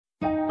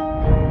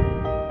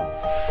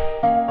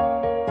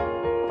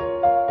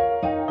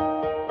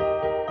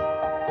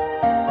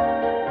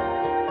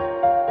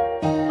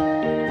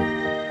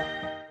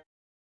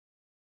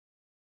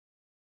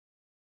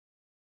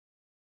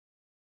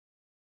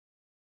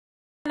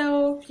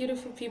Hello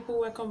beautiful people,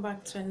 welcome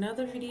back to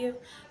another video.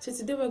 So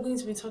today we're going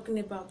to be talking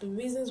about the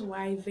reasons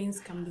why veins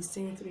can be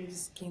seen through the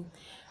skin.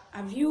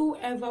 Have you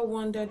ever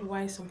wondered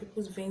why some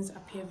people's veins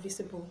appear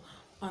visible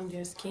on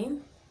their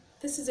skin?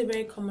 This is a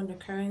very common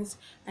occurrence,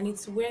 and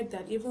it's weird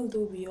that even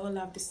though we all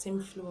have the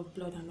same flow of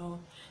blood and all,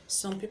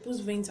 some people's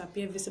veins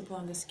appear visible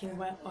on the skin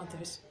while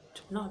others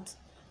do not.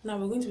 Now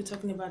we're going to be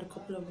talking about a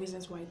couple of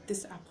reasons why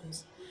this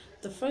happens.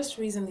 The first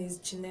reason is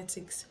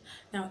genetics.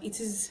 Now it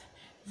is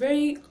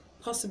very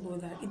possible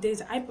that there is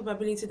a high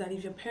probability that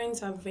if your parents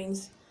have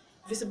veins,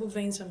 visible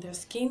veins on their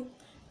skin,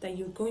 that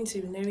you're going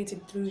to inherit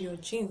it through your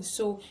genes.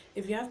 So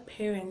if you have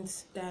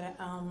parents that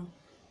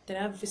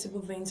have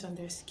visible veins on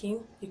their skin,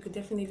 you could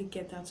definitely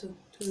get that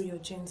through your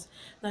genes.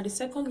 Now the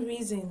second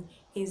reason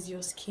is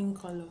your skin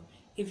color.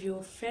 If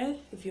you're fair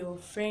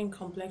in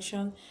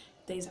complexion,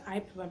 there is a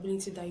high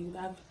probability that you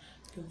have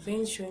your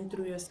veins showing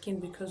through your skin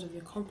because of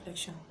your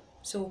complexion.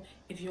 So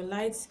if you're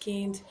light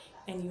skinned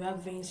and you have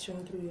veins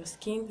showing through your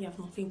skin, you have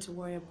nothing to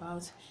worry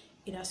about.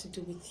 It has to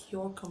do with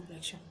your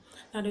complexion.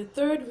 Now the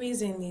third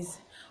reason is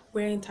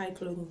wearing tight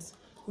clothing.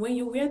 When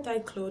you wear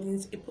tight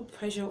clothing, it puts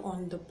pressure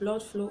on the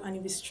blood flow and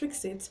it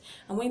restricts it.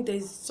 And when there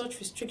is such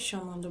restriction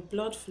on the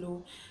blood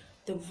flow,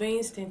 the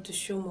veins tend to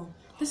show more.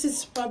 This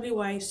is probably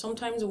why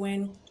sometimes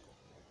when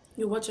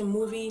you watch a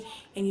movie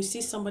and you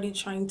see somebody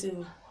trying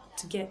to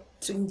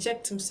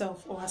inject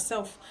himself or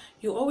herself,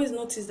 you always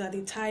notice that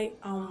they tie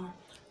a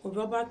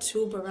rubber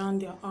tube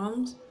around their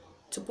arms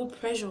to put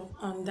pressure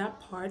on that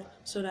part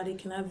so that they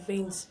can have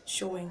veins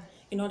showing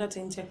in order to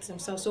inject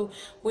themselves. So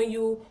when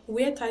you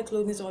wear tight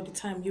clothing all the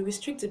time, you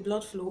restrict the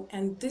blood flow,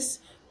 and this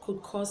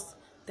could cause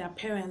the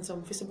appearance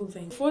of visible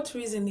veins. Fourth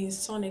reason is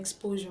sun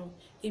exposure.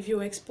 If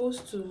you're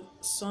exposed to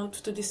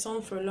the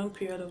sun for a long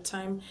period of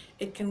time,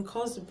 it can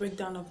cause the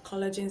breakdown of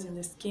collagens in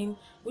the skin,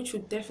 which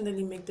would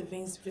definitely make the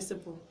veins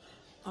visible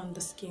on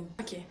the skin.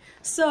 Okay,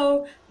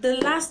 so the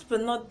last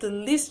but not the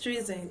least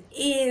reason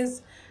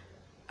is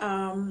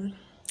the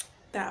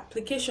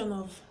application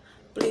of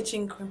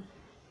bleaching cream.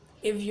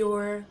 If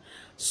you're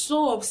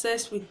so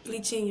obsessed with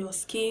bleaching your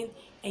skin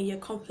and your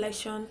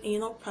complexion and you're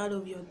not proud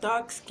of your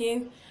dark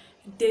skin,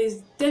 there's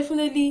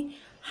definitely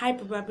high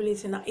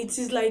probability. Now it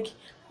is like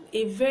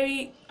a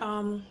very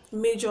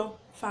major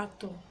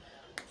factor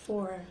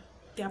for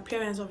the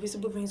appearance of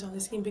visible veins on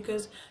the skin,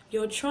 because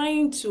you're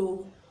trying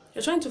to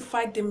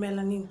fight the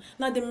melanin.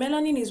 Now the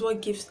melanin is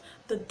what gives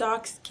the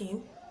dark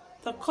skin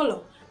the color,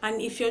 and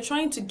if you're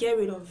trying to get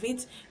rid of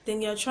it,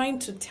 then you're trying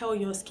to tell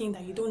your skin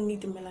that you don't need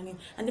the melanin,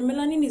 and the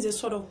melanin is a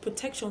sort of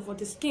protection for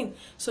the skin.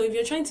 So if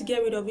you're trying to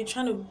get rid of it,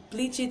 trying to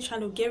bleach it, trying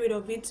to get rid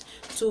of it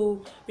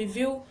to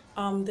reveal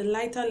the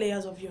lighter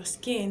layers of your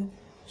skin,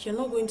 you're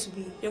going to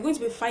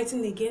be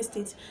fighting against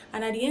it,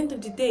 and at the end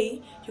of the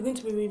day you're going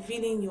to be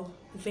revealing your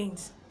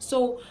veins.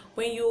 So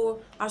when you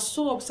are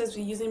so obsessed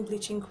with using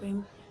bleaching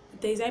cream,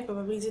 there is a high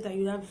probability that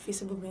you have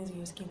visible veins in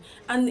your skin,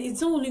 and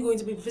it's not only going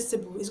to be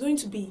visible, it's going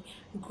to be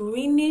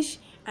greenish,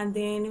 and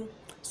then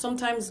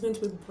sometimes it's going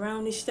to be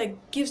brownish.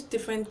 That gives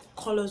different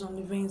colors on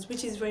the veins,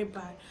 which is very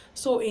bad.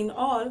 So in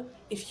all,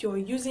 if you're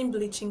using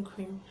bleaching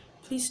cream,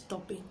 please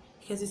stop it,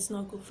 because it's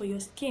not good for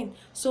your skin.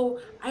 So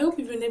I hope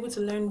you've been able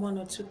to learn one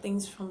or two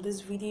things from this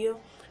video.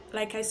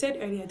 Like I said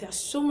earlier, there are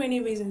so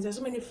many reasons, there's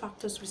so many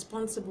factors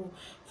responsible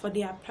for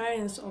the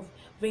appearance of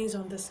veins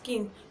on the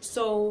skin.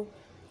 So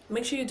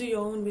make sure you do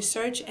your own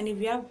research, and if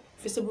you have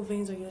visible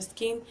veins on your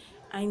skin,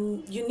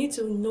 and you need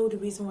to know the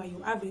reason why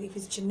you have it. If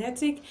it's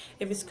genetic,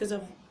 if it's because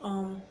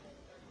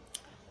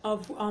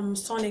of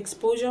sun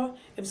exposure,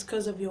 if it's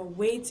because of your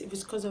weight, if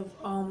it's because of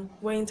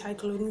wearing tight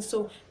clothing.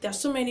 So there are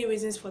so many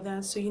reasons for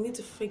that, so you need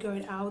to figure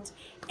it out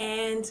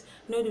and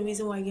know the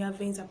reason why you have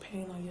veins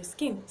appearing on your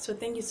skin. So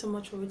thank you so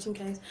much for watching,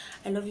 guys.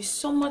 I love you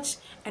so much,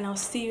 and I'll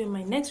see you in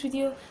my next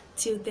video.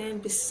 Till then,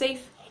 be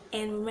safe,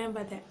 and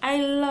remember that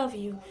I love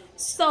you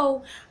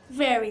so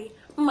very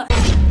much.